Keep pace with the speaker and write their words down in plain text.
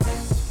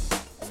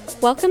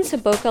Welcome to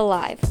Boca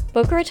Live,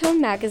 Boca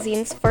Raton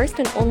Magazine's first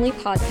and only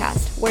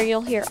podcast, where you'll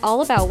hear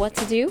all about what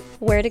to do,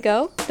 where to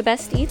go, the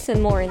best eats,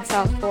 and more in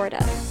South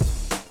Florida.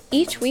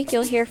 Each week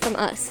you'll hear from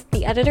us,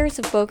 the editors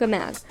of Boca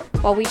Mag,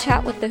 while we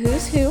chat with the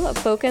who's who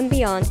of Boca and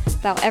beyond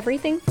about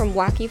everything from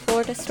wacky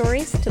Florida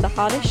stories to the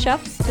hottest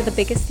chefs to the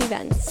biggest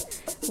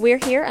events. We're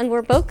here and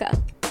we're Boca.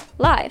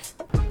 Live.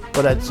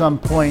 But at some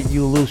point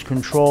you lose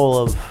control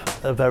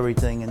of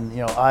everything,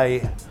 and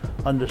I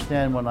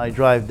understand when I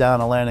drive down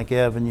Atlantic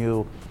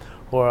Avenue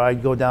or I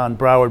go down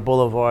Broward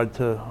Boulevard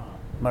to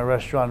my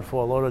restaurant in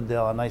Fort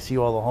Lauderdale and I see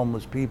all the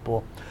homeless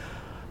people,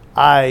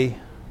 I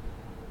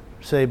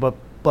say, but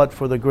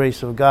for the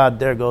grace of God,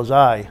 there goes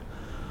I.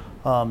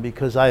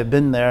 Because I've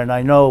been there and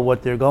I know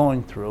what they're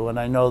going through, and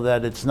I know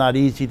that it's not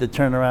easy to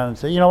turn around and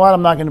say, you know what,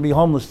 I'm not going to be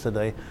homeless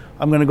today.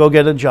 I'm going to go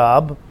get a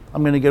job.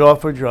 I'm going to get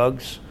off of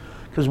drugs.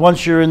 Because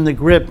once you're in the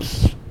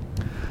grips,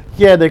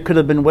 yeah, there could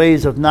have been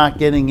ways of not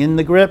getting in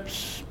the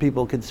grips.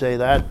 People could say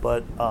that,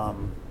 but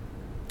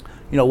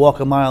walk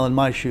a mile in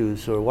my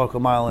shoes or walk a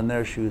mile in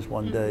their shoes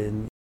one day.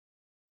 And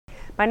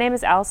my name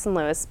is Allison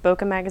Lewis,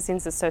 Boca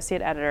Magazine's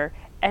associate editor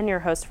and your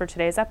host for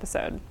today's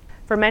episode.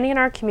 For many in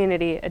our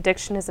community,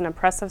 addiction is an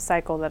oppressive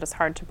cycle that is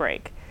hard to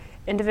break.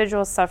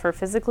 Individuals suffer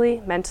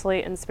physically,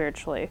 mentally, and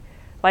spiritually.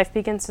 Life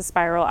begins to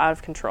spiral out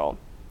of control.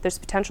 There's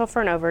potential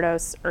for an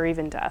overdose or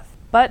even death.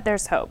 But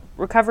there's hope.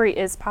 Recovery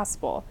is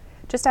possible.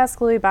 Just ask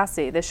Louis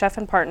Bassi, the chef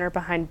and partner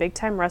behind Big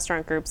Time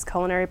Restaurant Group's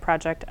culinary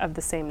project of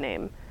the same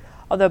name.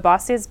 Although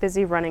Bassi is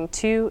busy running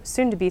 2,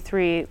 soon-to-be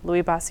 3,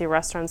 Louis Bassi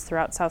restaurants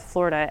throughout South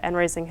Florida and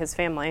raising his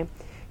family,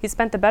 he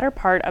spent the better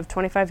part of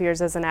 25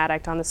 years as an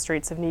addict on the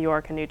streets of New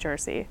York and New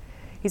Jersey.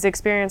 He's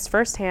experienced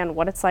firsthand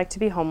what it's like to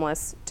be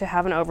homeless, to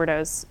have an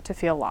overdose, to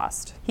feel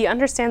lost. He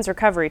understands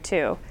recovery,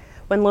 too.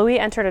 When Louis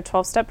entered a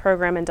 12-step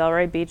program in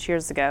Delray Beach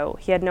years ago,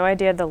 he had no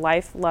idea the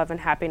life, love,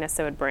 and happiness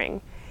it would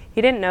bring. He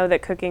didn't know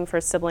that cooking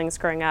for siblings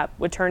growing up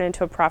would turn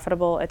into a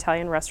profitable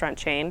Italian restaurant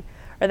chain,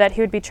 or that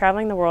he would be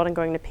traveling the world and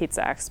going to pizza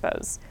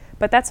expos.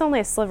 But that's only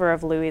a sliver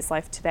of Louis'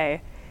 life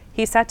today.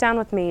 He sat down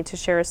with me to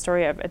share a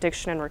story of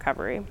addiction and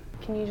recovery.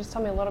 Can you just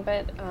tell me a little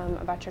bit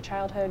about your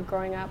childhood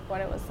growing up, what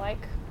it was like?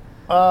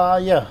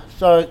 Yeah.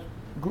 So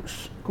I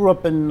grew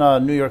up in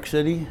New York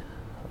City,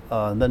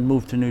 then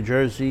moved to New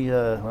Jersey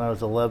when I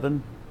was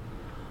 11.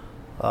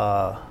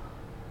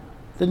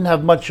 Didn't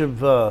have much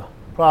of a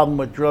problem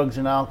with drugs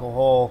and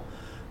alcohol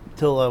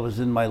until I was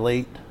in my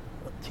late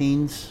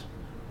teens,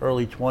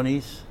 early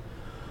 20s.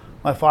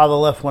 My father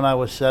left when I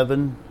was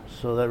 7,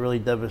 so that really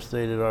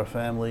devastated our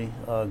family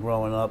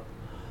growing up.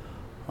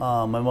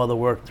 My mother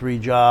worked 3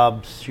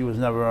 jobs. She was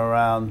never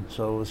around,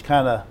 so it was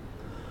kind of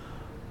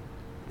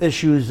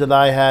issues that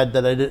I had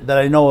that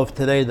I know of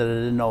today that I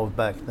didn't know of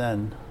back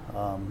then.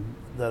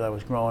 That I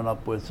was growing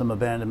up with, some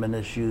abandonment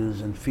issues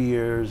and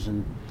fears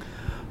and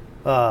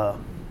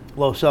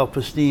low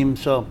self-esteem.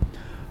 So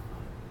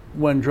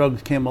when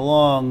drugs came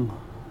along,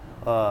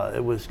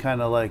 it was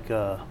kind of like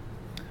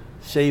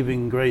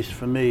saving grace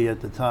for me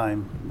at the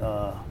time.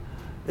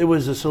 It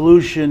was a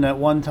solution at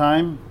one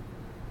time,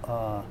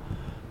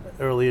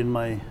 early in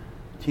my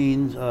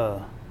teens,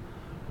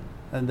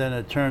 and then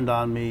it turned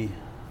on me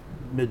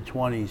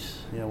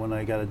mid-20s, when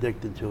I got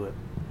addicted to it.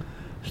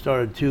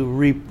 Started to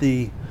reap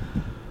the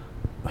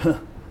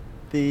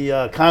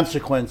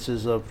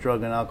consequences of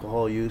drug and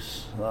alcohol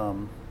use.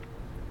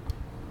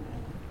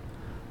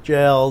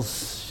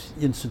 Jails,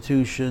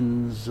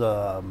 institutions,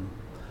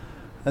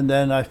 and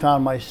then I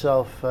found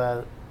myself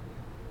at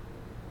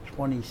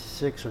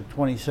 26 or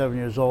 27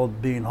 years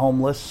old being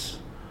homeless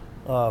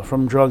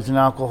from drugs and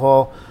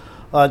alcohol.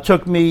 It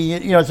took me,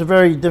 it's a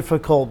very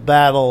difficult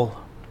battle,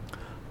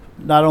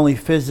 not only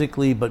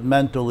physically but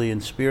mentally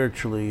and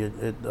spiritually.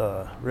 It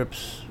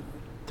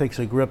takes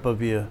a grip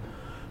of you,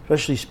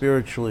 especially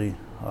spiritually.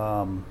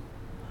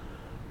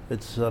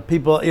 It's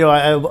people,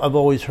 I've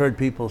always heard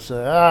people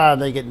say,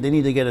 they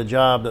need to get a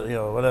job,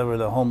 whatever,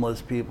 the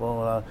homeless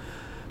people.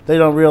 They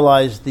don't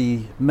realize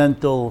the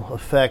mental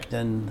effect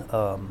and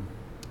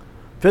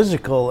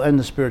physical and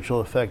the spiritual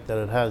effect that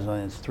it has on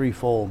you. It's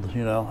threefold,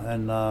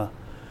 and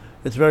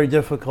it's very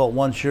difficult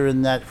once you're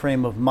in that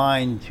frame of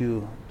mind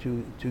to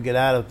get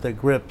out of the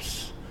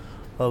grips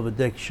of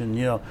addiction.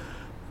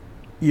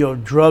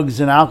 Drugs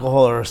and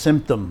alcohol are a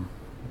symptom,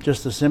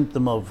 just a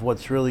symptom of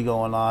what's really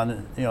going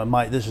on.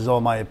 This is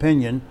all my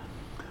opinion,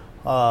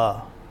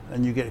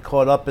 and you get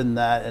caught up in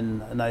that,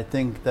 and I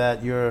think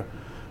that your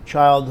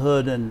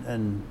childhood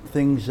and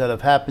things that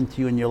have happened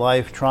to you in your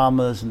life,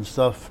 traumas and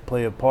stuff,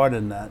 play a part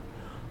in that,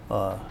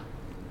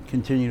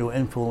 continue to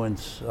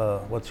influence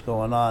what's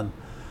going on.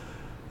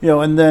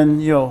 And then,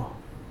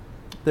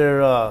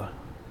 there,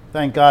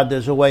 thank God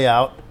there's a way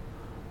out,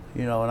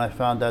 and I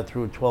found that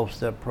through a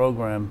 12-step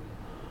program,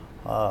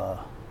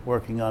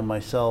 working on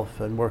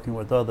myself and working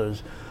with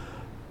others.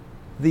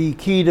 The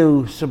key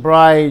to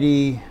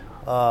sobriety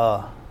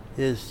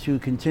is to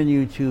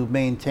continue to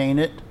maintain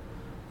it,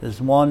 is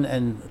one,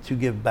 and to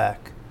give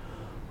back.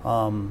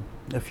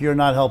 If you're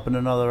not helping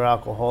another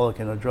alcoholic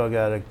and a drug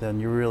addict, then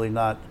you're really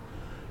not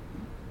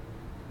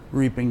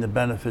reaping the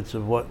benefits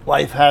of what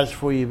life has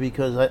for you,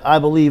 because I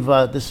believe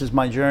this is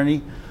my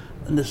journey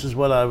and this is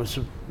what I was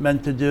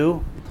meant to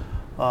do.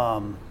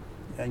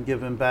 And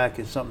giving back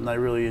is something I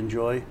really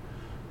enjoy.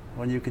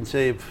 When you can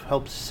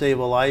help save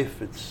a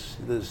life,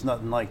 there's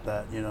nothing like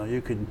that. You know,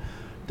 you can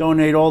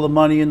donate all the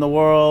money in the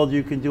world,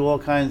 you can do all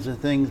kinds of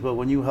things, but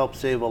when you help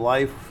save a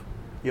life,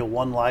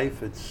 one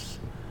life, it's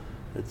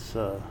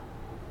a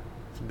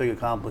big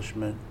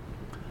accomplishment.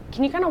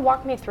 Can you kind of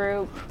walk me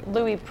through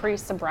Louis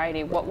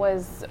pre-sobriety? What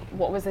was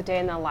a day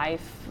in the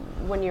life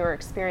when you were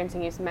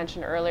experiencing? You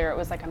mentioned earlier it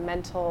was like a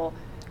mental,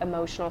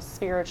 emotional,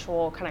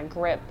 spiritual kind of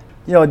grip.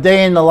 You know, a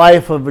day in the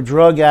life of a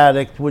drug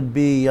addict would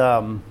be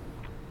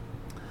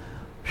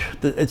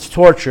it's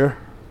torture.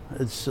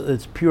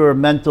 It's pure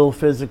mental,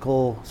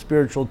 physical,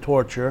 spiritual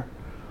torture.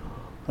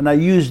 And I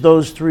use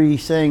those three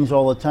sayings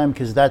all the time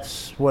because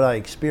that's what I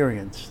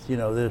experienced. You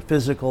know, the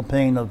physical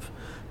pain of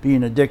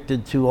being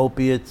addicted to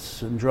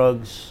opiates and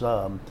drugs,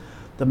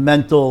 the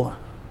mental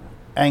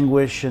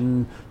anguish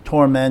and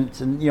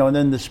torment, and and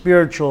then the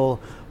spiritual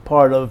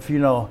part of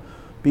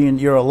being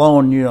you're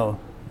alone.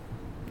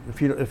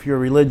 If your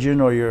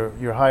religion or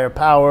your higher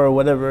power or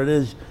whatever it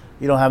is,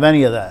 you don't have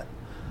any of that.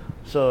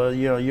 So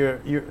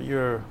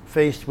you're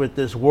faced with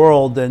this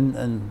world,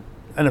 and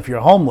if you're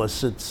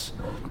homeless, it's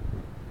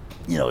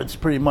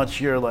pretty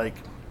much you're like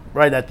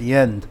right at the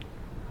end.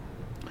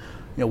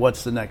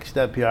 What's the next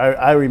step here?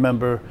 I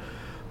remember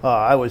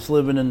I was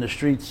living in the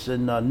streets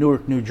in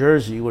Newark, New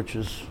Jersey, which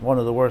is one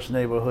of the worst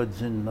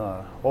neighborhoods in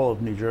all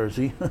of New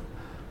Jersey.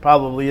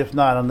 Probably, if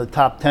not on the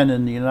top 10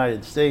 in the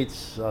United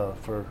States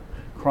for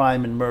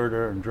crime and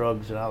murder and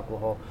drugs and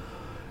alcohol.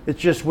 It's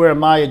just where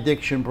my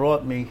addiction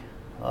brought me.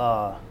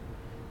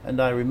 And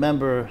I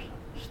remember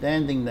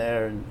standing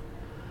there, and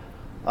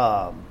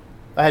I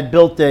had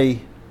built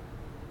a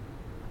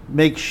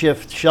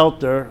makeshift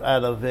shelter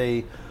out of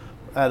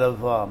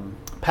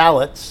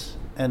pallets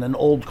and an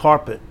old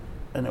carpet,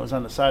 and it was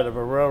on the side of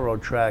a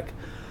railroad track.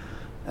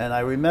 And I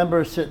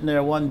remember sitting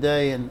there one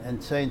day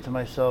and saying to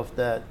myself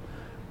that,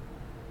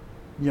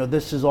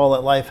 this is all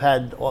that life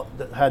had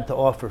to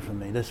offer for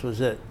me. This was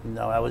it.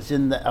 I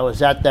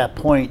was at that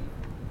point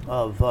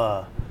of,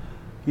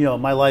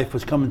 my life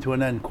was coming to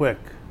an end quick.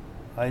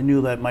 I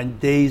knew that my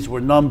days were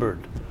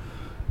numbered.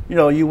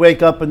 You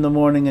wake up in the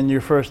morning and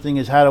your first thing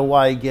is, how do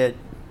I get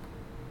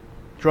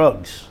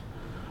drugs?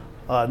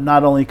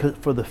 Not only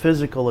for the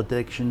physical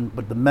addiction,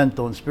 but the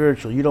mental and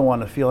spiritual. You don't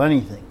want to feel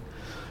anything.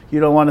 You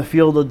don't want to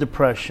feel the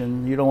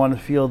depression. You don't want to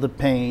feel the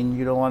pain.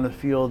 You don't want to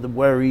feel the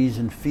worries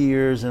and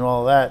fears and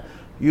all that.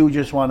 You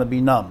just want to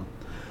be numb.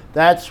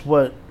 That's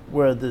where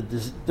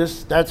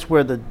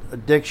the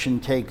addiction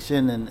takes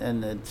in,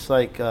 and it's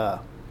like a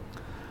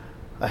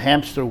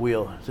hamster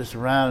wheel, just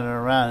around and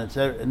around.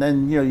 And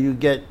then you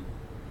get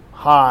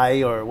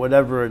high or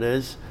whatever it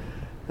is,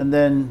 and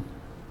then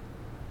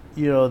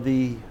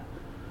the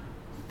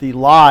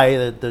lie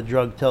that the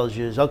drug tells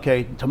you is,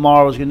 okay,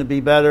 tomorrow's going to be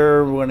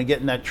better. We're going to get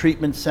in that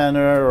treatment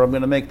center, or I'm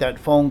going to make that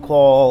phone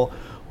call,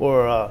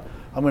 or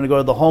I'm going to go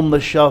to the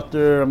homeless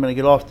shelter. I'm going to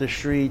get off the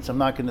streets. I'm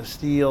not going to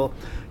steal.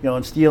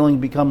 And stealing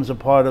becomes a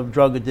part of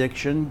drug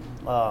addiction.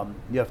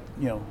 You have,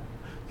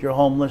 if you're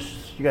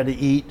homeless, you got to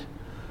eat.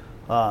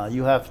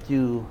 You have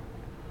to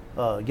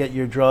get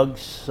your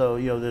drugs. So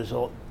there's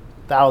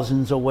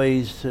thousands of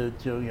ways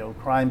to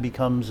crime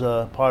becomes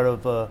a part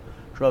of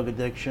drug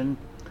addiction.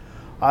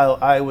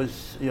 I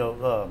was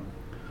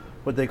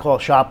what they call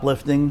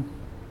shoplifting.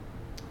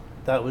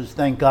 That was,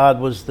 thank God,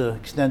 was the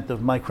extent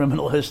of my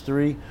criminal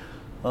history.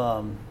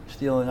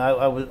 Stealing.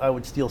 I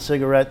would steal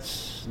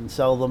cigarettes and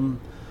sell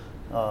them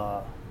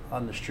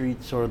on the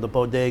streets or the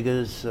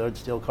bodegas. I'd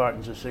steal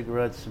cartons of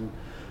cigarettes, and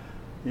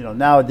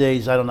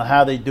nowadays I don't know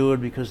how they do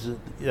it, because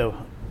the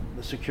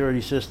security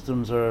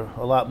systems are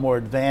a lot more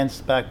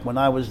advanced. Back when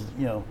I was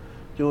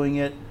doing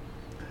it,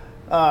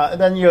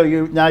 and then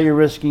you're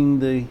risking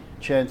the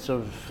chance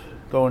of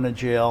going to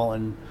jail.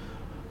 And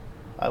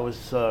I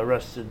was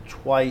arrested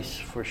twice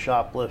for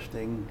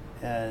shoplifting,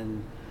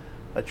 and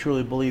I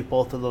truly believe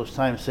both of those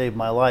times saved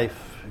my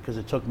life, because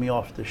it took me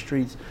off the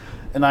streets.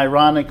 And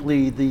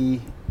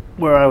ironically,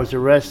 where I was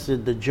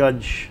arrested, the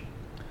judge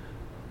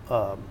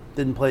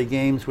didn't play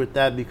games with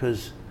that,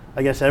 because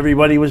I guess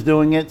everybody was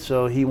doing it,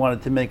 so he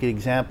wanted to make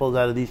examples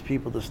out of these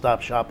people to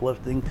stop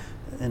shoplifting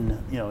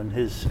in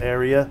his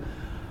area.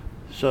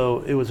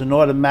 So it was an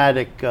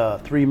automatic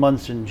 3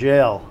 months in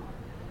jail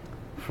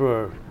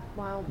for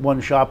one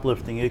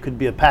shoplifting. It could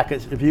be a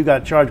packet. If you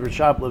got charged with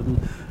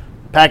shoplifting,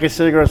 pack of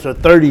cigarettes or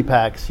 30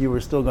 packs, you're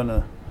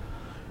gonna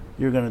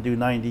do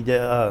 90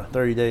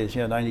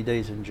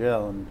 days in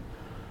jail.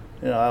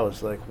 And I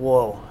was like,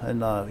 whoa.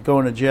 And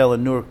going to jail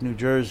in Newark, New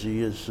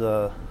Jersey is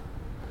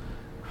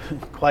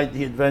quite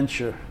the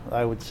adventure,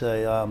 I would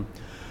say.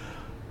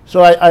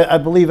 So I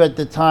believe at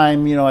the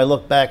time, I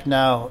look back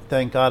now,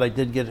 thank God I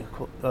did get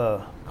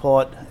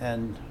caught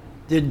and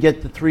did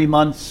get the 3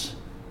 months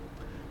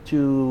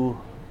to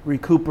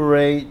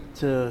recuperate,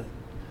 to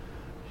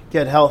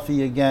get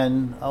healthy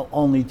again,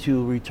 only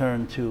to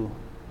return to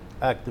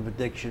active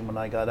addiction when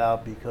I got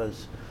out,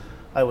 because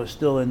I was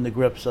still in the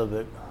grips of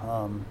it.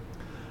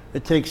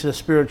 It takes a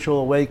spiritual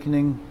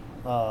awakening,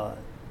 in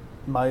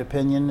my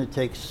opinion. It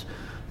takes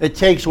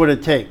what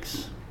it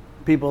takes.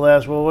 People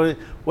ask, well,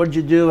 what did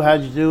you do?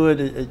 How'd you do it?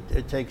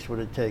 It takes what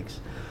it takes.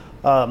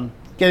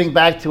 Getting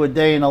back to a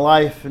day in a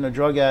life in a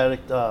drug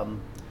addict,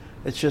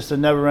 it's just a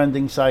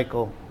never-ending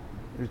cycle.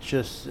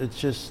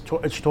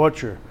 It's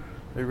torture.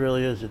 It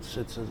really is.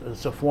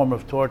 It's a form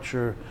of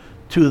torture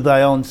to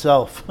thy own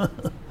self.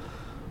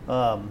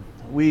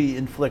 We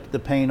inflict the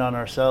pain on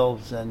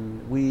ourselves,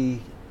 and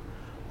we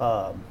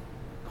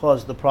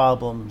cause the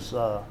problems.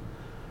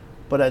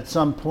 But at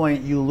some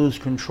point, you lose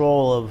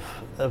control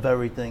of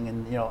everything.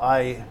 And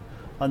I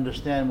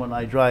understand when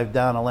I drive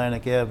down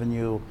Atlantic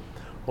Avenue,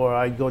 or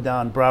I go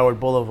down Broward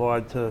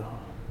Boulevard to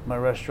my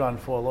restaurant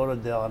in Fort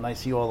Lauderdale, and I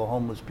see all the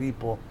homeless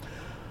people.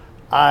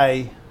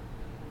 I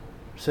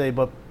say,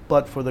 but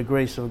for the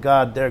grace of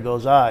God, there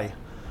goes I.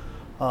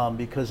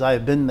 Because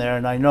I've been there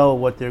and I know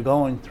what they're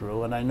going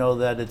through, and I know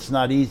that it's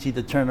not easy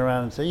to turn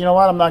around and say, you know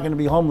what, I'm not going to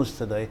be homeless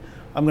today.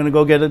 I'm going to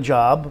go get a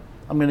job.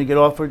 I'm going to get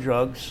off of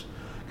drugs.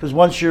 Because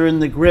once you're in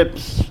the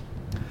grips,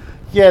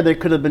 yeah, there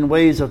could have been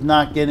ways of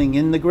not getting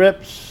in the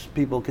grips.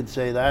 People could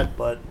say that,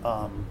 but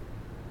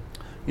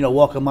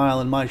walk a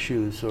mile in my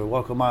shoes or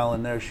walk a mile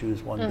in their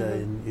shoes one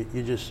day, and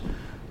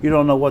you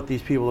don't know what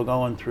these people are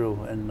going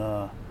through, and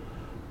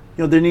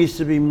there needs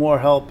to be more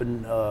help,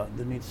 and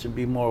there needs to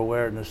be more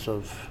awareness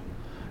of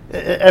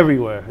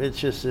everywhere. It's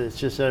just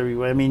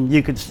everywhere. I mean,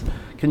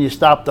 can you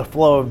stop the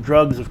flow of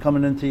drugs of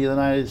coming into the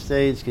United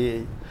States?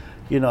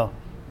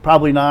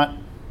 Probably not.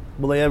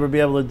 Will they ever be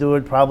able to do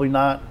it? Probably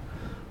not.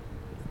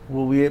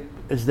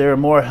 Is there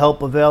more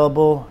help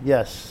available?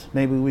 Yes.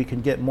 Maybe we can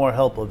get more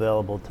help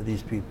available to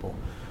these people.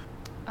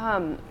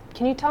 Can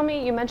you tell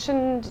me, you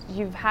mentioned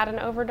you've had an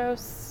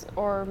overdose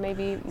or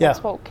maybe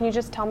multiple. Yeah. Can you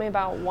just tell me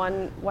about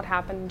what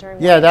happened during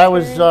that? Yeah, that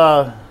was,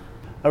 I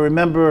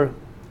remember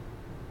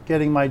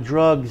getting my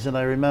drugs, and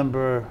I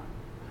remember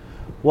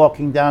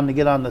walking down to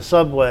get on the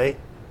subway,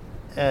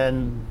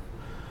 and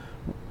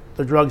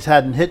the drugs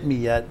hadn't hit me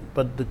yet,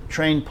 but the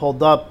train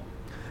pulled up,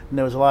 and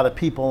there was a lot of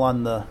people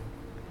on the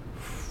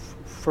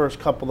first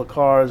couple of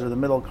cars or the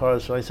middle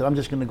cars, so I said, I'm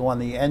just going to go on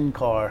the end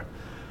car,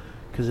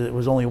 because it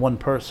was only one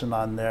person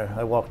on there.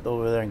 I walked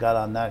over there and got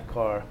on that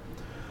car.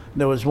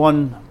 There was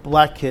one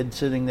black kid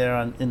sitting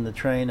there in the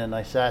train, and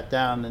I sat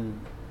down, and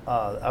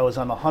I was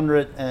on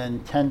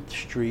 110th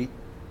Street,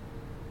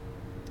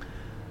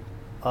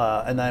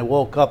 and I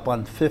woke up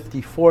on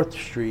 54th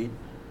Street,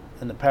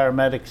 and the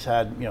paramedics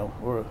had me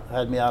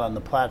out on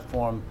the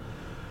platform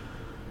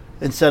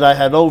and said I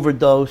had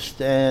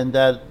overdosed, and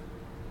that,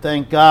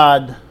 thank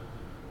God,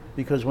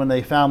 because when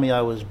they found me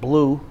I was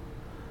blue.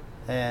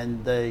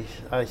 And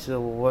I said,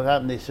 well, what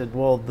happened? They said,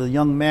 well, the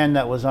young man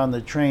that was on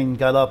the train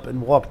got up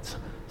and walked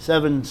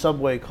 7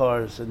 subway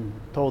cars and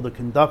told the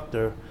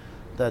conductor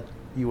that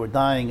you were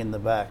dying in the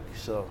back.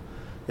 So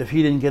if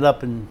he didn't get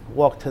up and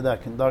walk to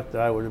that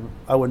conductor, I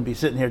wouldn't be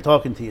sitting here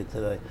talking to you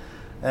today.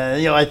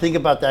 And I think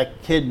about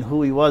that kid and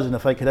who he was, and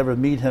if I could ever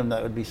meet him,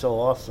 that would be so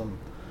awesome.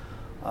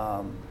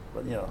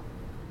 But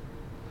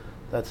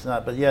that's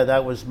not. But yeah,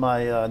 that was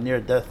my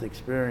near-death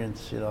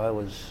experience.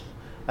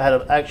 I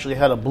actually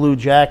had a blue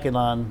jacket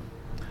on,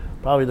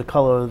 probably the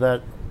color of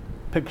that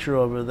picture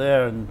over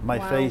there, and my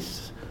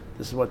face.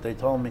 This is what they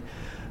told me.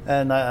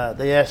 And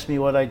they asked me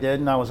what I did,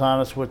 and I was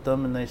honest with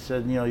them, and they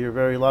said, you're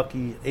very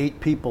lucky.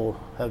 8 people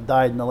have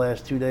died in the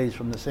last 2 days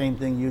from the same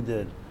thing you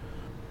did.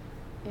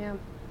 Yeah.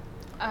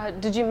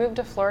 Did you move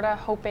to Florida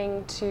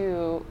hoping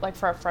to,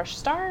 for a fresh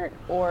start,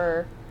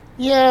 or?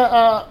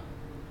 Yeah,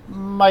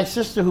 my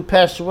sister who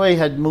passed away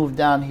had moved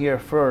down here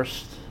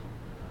first.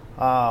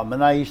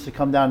 And I used to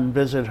come down and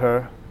visit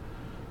her.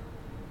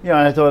 And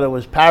I thought it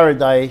was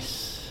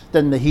paradise.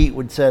 Then the heat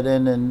would set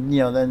in, and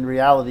then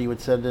reality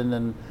would set in,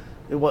 and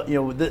it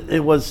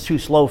was too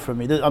slow for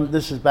me.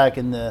 This is back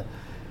in the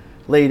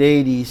late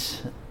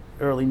 '80s,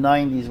 early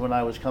 '90s when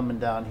I was coming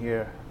down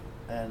here,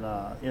 and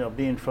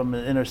being from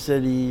the inner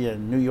city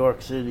and New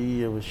York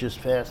City, it was just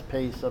fast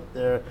paced up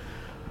there.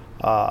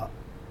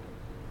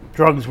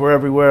 Drugs were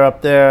everywhere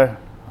up there,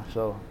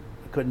 so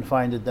I couldn't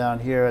find it down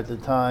here at the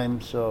time.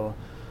 So.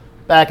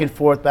 Back and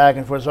forth.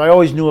 So I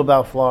always knew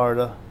about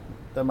Florida.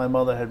 Then my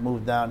mother had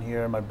moved down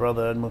here, and my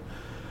brother had moved.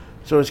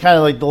 So it was kind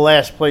of like the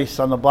last place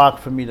on the block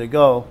for me to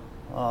go,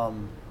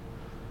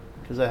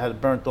 because I had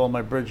burnt all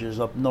my bridges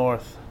up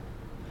north,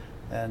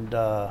 and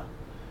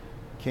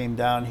came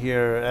down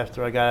here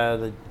after I got out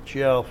of the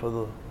jail for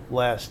the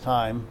last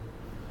time,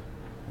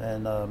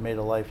 and made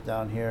a life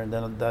down here. And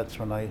then that's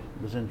when I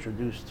was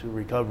introduced to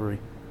recovery.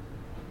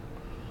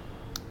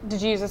 Did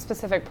you use a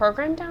specific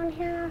program down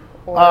here?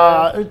 Or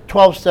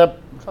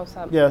 12-step.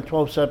 12-step. Yeah,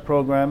 12-step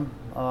program.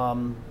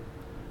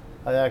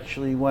 I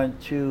actually went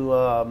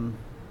to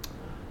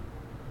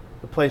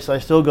the place I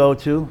still go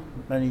to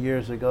many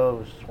years ago. It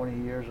was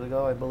 20 years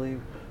ago, I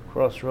believe,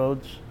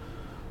 Crossroads.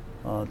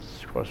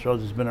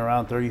 Crossroads has been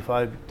around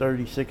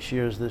 36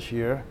 years this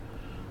year.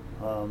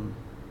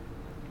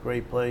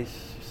 Great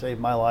place, saved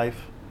my life.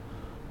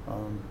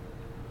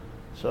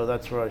 So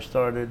that's where I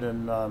started,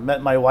 and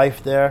met my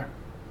wife there.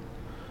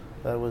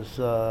 That was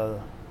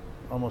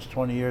almost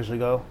 20 years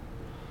ago.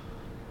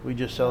 We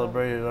just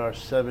celebrated our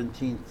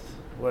 17th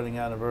wedding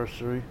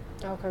anniversary.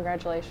 Oh,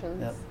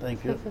 congratulations. Yeah,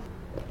 thank you.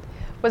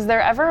 Was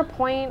there ever a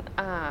point,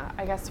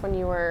 I guess, when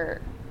you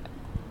were,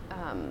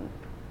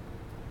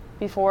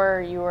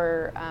 before you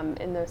were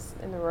in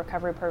the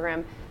recovery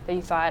program, that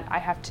you thought, I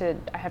have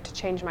to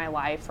change my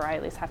life, or I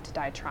at least have to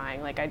die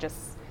trying? Like, I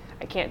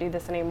can't do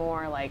this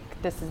anymore. Like,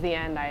 this is the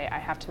end. I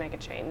have to make a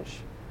change.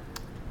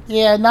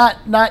 Yeah,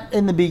 not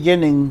in the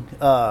beginning.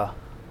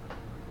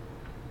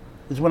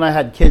 Is when I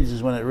had kids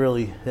is when it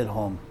really hit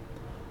home.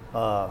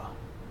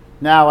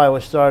 Now I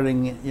was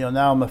starting,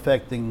 now I'm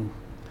affecting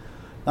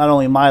not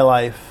only my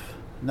life.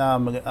 Now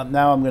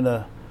I'm going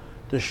to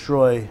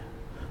destroy.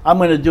 I'm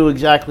going to do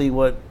exactly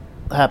what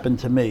happened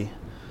to me.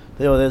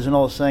 There's an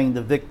old saying: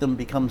 the victim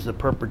becomes the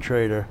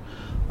perpetrator.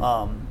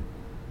 And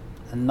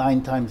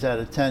 9 times out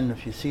of 10,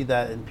 if you see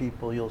that in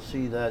people, you'll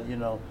see that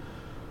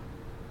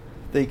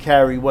they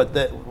carry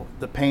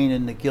the pain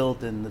and the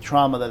guilt and the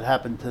trauma that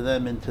happened to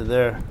them into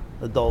their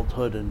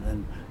adulthood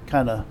and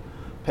kind of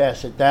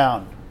pass it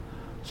down.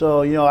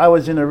 So, I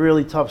was in a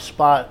really tough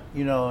spot,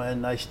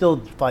 and I still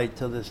fight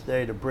to this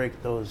day to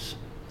break those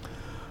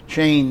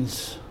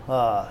chains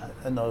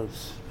and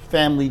those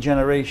family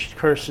generation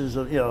curses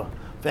of,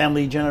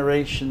 family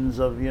generations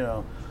of,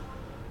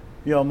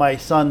 my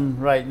son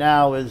right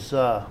now is,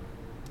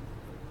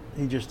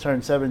 he just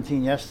turned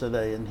 17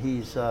 yesterday, and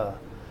he's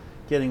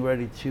getting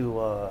ready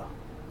to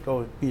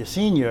go be a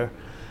senior,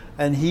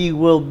 and he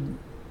will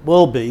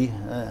be,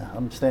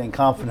 I'm staying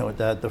confident with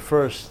that, the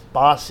first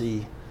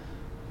Bossy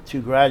to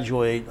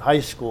graduate high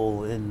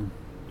school in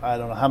I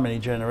don't know how many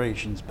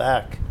generations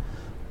back,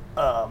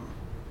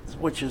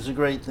 which is a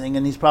great thing.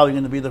 And he's probably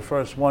going to be the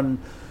first one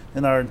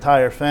in our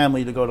entire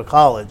family to go to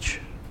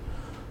college.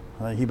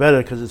 He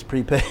better, because it's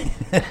prepaid.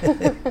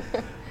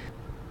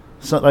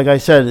 So, like I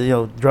said,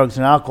 drugs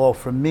and alcohol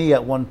for me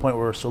at one point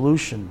were a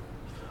solution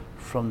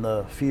from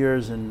the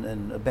fears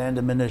and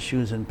abandonment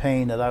issues and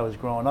pain that I was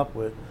growing up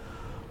with.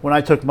 When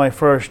I took my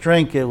first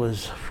drink, it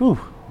was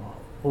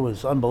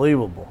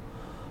unbelievable.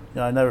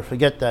 I never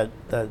forget that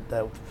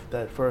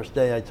first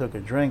day I took a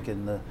drink,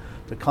 and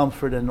the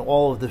comfort and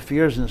all of the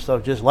fears and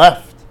stuff just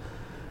left.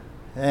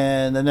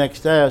 And the next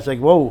day I was like,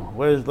 whoa,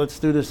 let's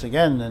do this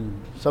again.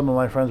 And some of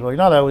my friends were like,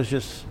 no, that was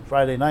just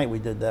Friday night we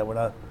did that. We're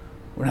not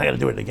going to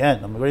do it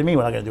again. I'm like, what do you mean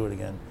we're not going to do it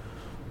again?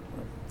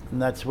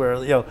 And that's where,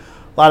 a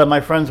lot of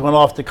my friends went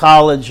off to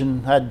college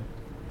and had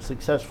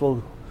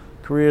successful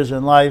careers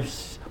in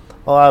life.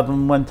 A lot of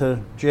them went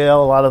to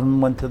jail. A lot of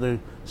them went to the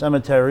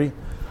cemetery.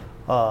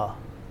 I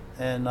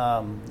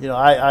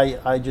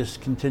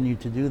just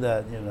continued to do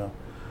that,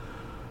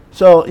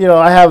 So,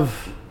 I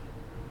have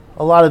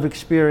a lot of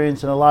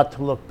experience and a lot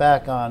to look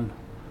back on.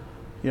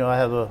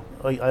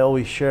 I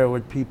always share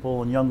with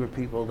people and younger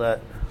people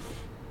that,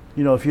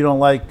 if you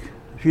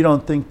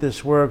don't think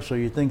this works or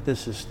you think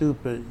this is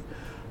stupid,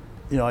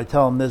 I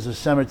tell them there's a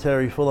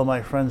cemetery full of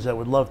my friends that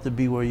would love to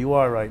be where you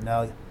are right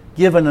now.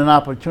 Given an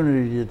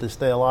opportunity to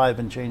stay alive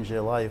and change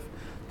their life,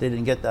 they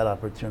didn't get that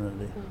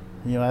opportunity.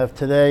 I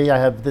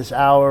have this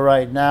hour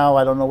right now.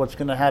 I don't know what's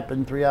going to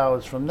happen 3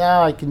 hours from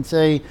now. I can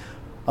say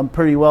I'm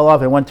pretty well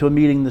off. I went to a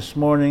meeting this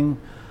morning.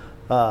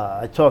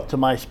 I talked to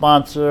my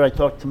sponsor. I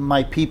talked to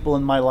my people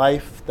in my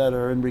life that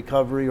are in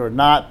recovery or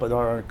not, but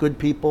are good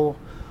people.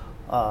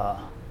 I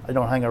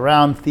don't hang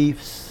around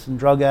thieves and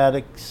drug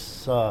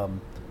addicts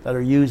that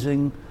are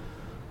using.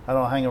 I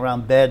don't hang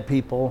around bad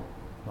people.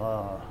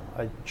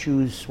 I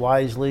choose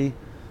wisely.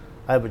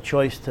 I have a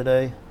choice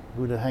today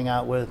who to hang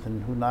out with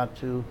and who not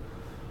to.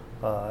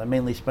 I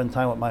mainly spend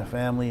time with my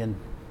family and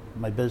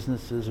my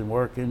businesses and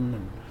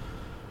working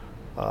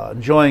and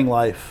enjoying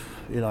life.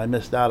 I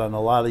missed out on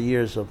a lot of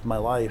years of my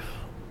life.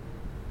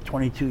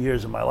 22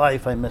 years of my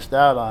life I missed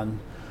out on.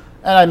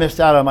 And I missed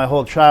out on my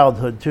whole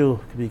childhood too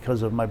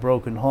because of my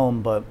broken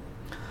home. But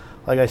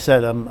like I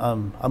said,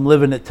 I'm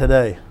living it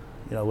today,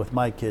 with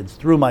my kids.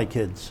 Through my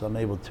kids, I'm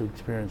able to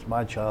experience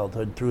my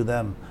childhood through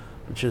them,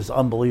 which is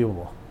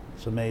unbelievable.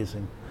 It's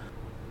amazing.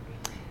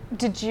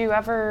 Did you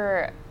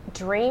ever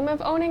dream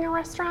of owning a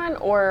restaurant,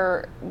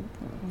 or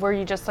were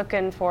you just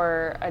looking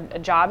for a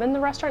job in the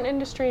restaurant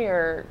industry,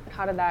 or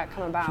how did that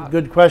come about?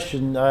 Good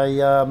question.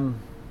 I'm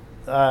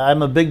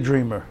a big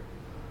dreamer.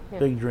 Yeah.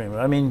 Big dreamer.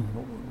 I mean,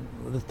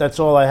 that's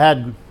all I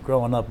had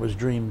growing up was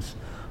dreams.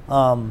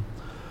 It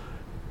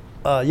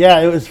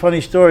was a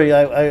funny story.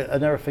 I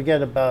never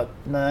forget about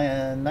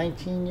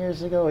 19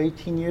 years ago,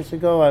 18 years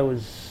ago, I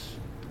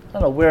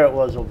don't know where it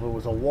was, if it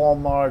was a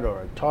Walmart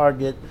or a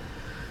Target,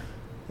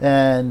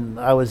 and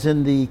I was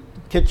in the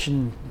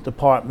kitchen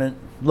department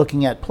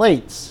looking at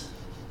plates,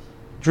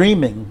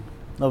 dreaming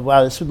of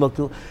how this would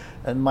look.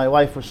 And my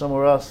wife was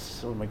somewhere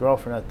else, or my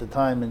girlfriend at the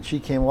time, and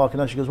she came walking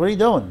up. She goes, "What are you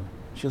doing?"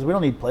 She goes, "We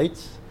don't need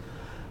plates."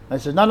 I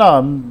said, No,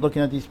 I'm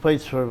looking at these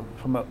plates for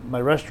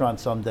my restaurant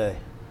someday.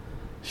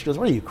 She goes,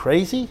 "What are you,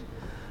 crazy?"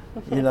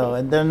 And then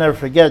I'll never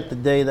forget the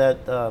day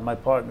that my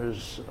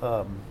partner's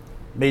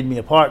made me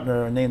a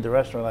partner and named the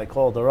restaurant, I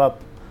called her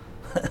up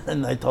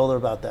and I told her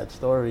about that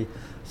story.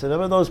 I said,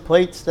 remember those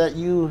plates that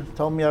you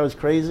told me I was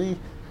crazy?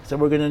 I said,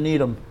 we're going to need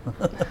them.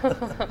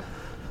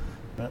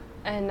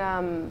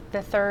 And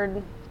the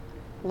third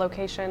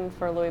location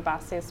for Louis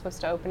Bassi is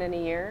supposed to open in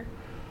a year?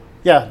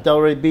 Yeah,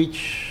 Delray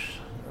Beach,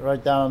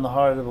 right down in the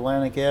heart of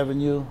Atlantic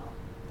Avenue,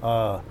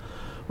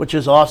 which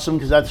is awesome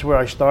because that's where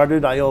I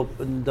started. I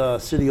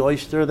opened City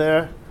Oyster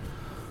there,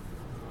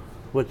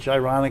 which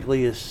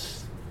ironically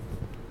is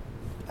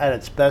at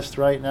its best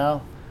right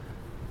now.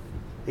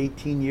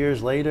 18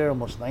 years later,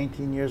 almost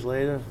 19 years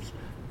later. It's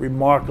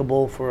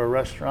remarkable for a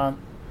restaurant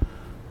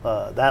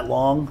that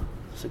long,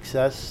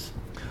 success.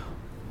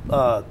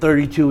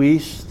 32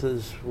 East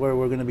is where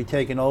we're going to be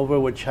taking over,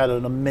 which had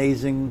an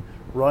amazing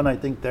run. I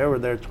think they were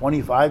there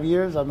 25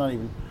 years. I'm not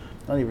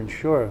even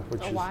sure.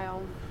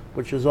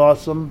 Which is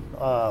awesome.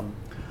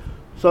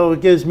 So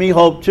it gives me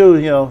hope too,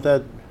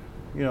 that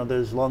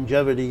there's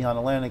longevity on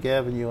Atlantic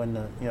Avenue, and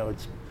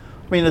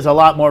there's a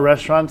lot more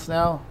restaurants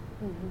now,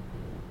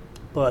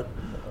 but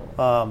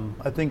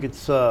I think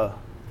it's a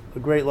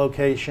great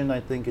location.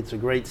 I think it's a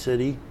great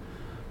city.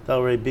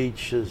 Delray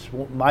Beach is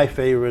my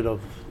favorite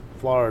of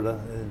Florida,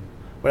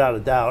 without a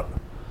doubt.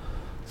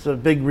 It's a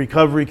big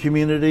recovery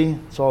community.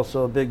 It's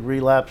also a big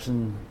relapse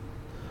and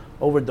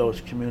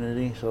overdose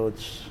community, so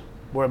it's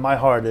where my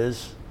heart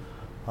is.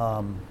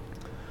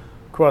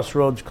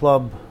 Crossroads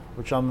Club,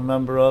 which I'm a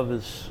member of,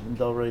 is in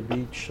Delray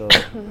Beach. So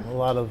a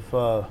lot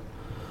of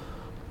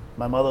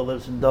my mother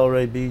lives in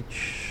Delray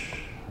Beach,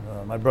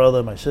 my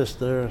brother, my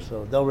sister.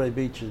 So Delray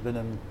Beach has been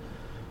in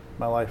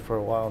my life for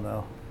a while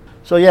now.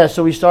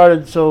 So we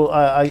started. So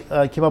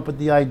I came up with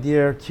the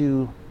idea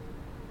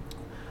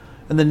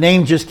and the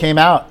name just came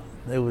out.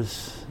 It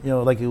was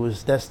like it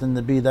was destined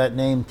to be that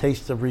name,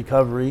 Taste of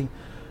Recovery.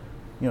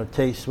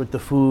 Taste with the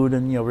food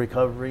and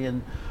recovery,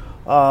 and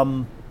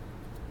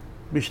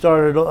we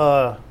started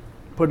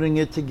putting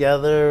it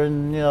together,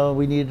 and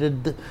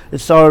it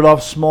started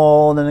off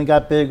small, and then it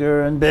got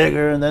bigger and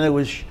bigger, and then it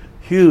was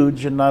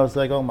huge, and I was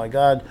like, oh my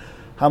God,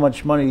 how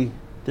much money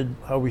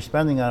are we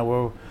spending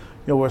on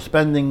it? We're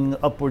spending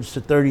upwards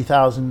to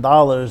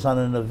 $30,000 on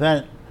an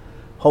event,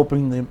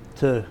 hoping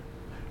to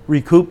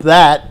recoup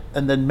that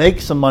and then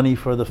make some money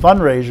for the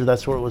fundraiser.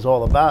 That's what it was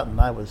all about, and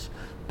I was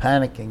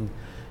panicking.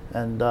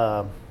 And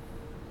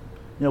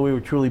we were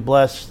truly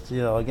blessed.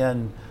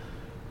 Again,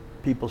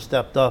 people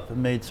stepped up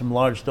and made some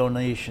large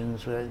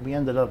donations. We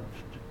ended up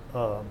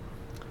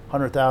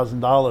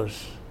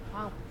 $100,000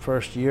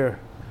 first year.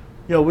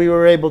 We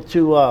were able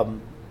to.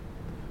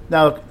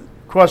 Now,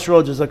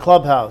 Crossroads is a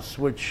clubhouse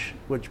which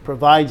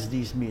provides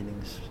these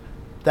meetings.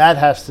 That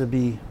has to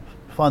be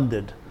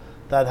funded.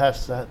 That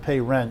has to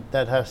pay rent.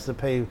 That has to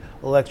pay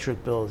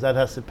electric bills. That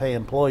has to pay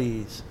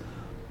employees.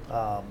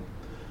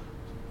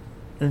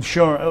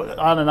 Insurance,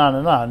 on and on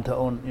and on, to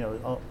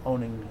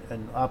owning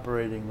and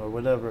operating or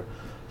whatever.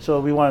 So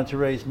we wanted to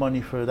raise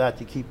money for that,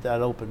 to keep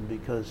that open,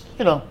 because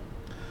the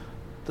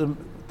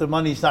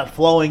money's not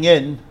flowing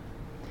in.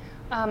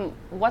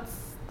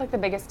 What's the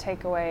biggest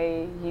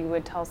takeaway you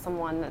would tell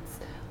someone that's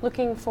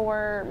looking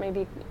for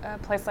maybe a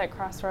place like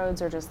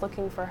Crossroads, or just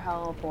looking for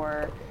help,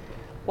 or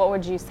what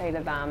would you say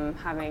to them,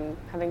 having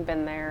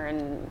been there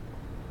and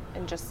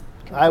just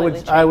completely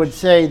changed? I would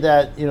say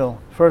that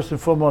first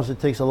and foremost, it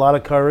takes a lot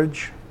of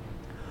courage.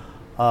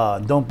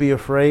 Don't be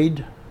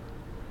afraid.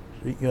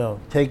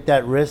 Take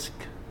that risk.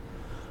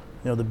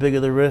 The bigger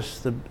the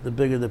risk, the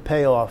bigger the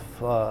payoff,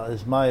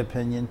 is my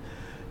opinion.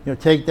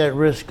 Take that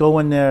risk. Go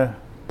in there,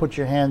 put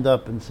your hand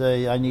up, and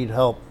say, I need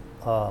help.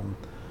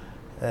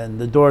 And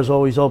the door's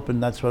always open.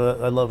 That's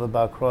what I love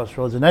about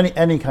Crossroads, and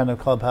any kind of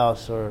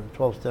clubhouse or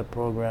 12-step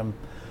program.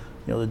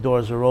 The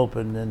doors are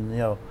open,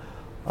 and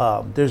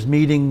there's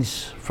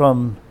meetings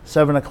from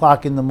 7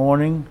 o'clock in the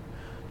morning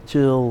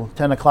till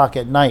 10 o'clock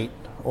at night,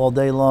 all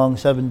day long,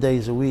 7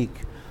 days a week.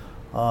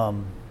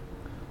 So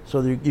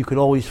you could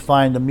always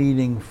find a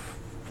meeting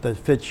that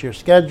fits your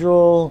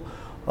schedule.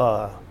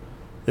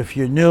 If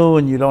you're new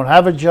and you don't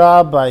have a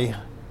job, I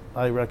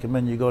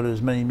recommend you go to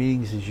as many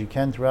meetings as you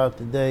can throughout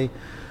the day.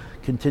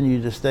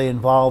 Continue to stay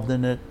involved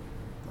in it.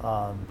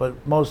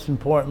 But most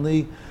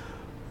importantly,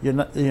 you're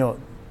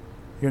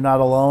not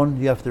alone.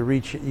 You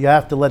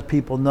have to let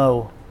people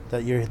know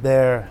that you're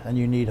there and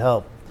you need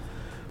help.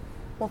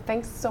 Well,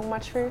 thanks so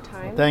much for your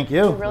time. Well, thank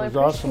you. We really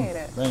appreciate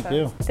it. Thank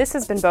you. This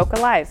has been Boca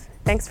Live.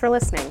 Thanks for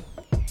listening.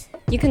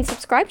 You can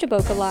subscribe to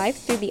Boca Live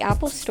through the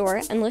Apple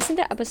Store and listen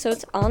to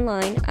episodes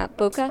online at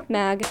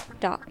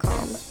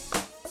bocamag.com.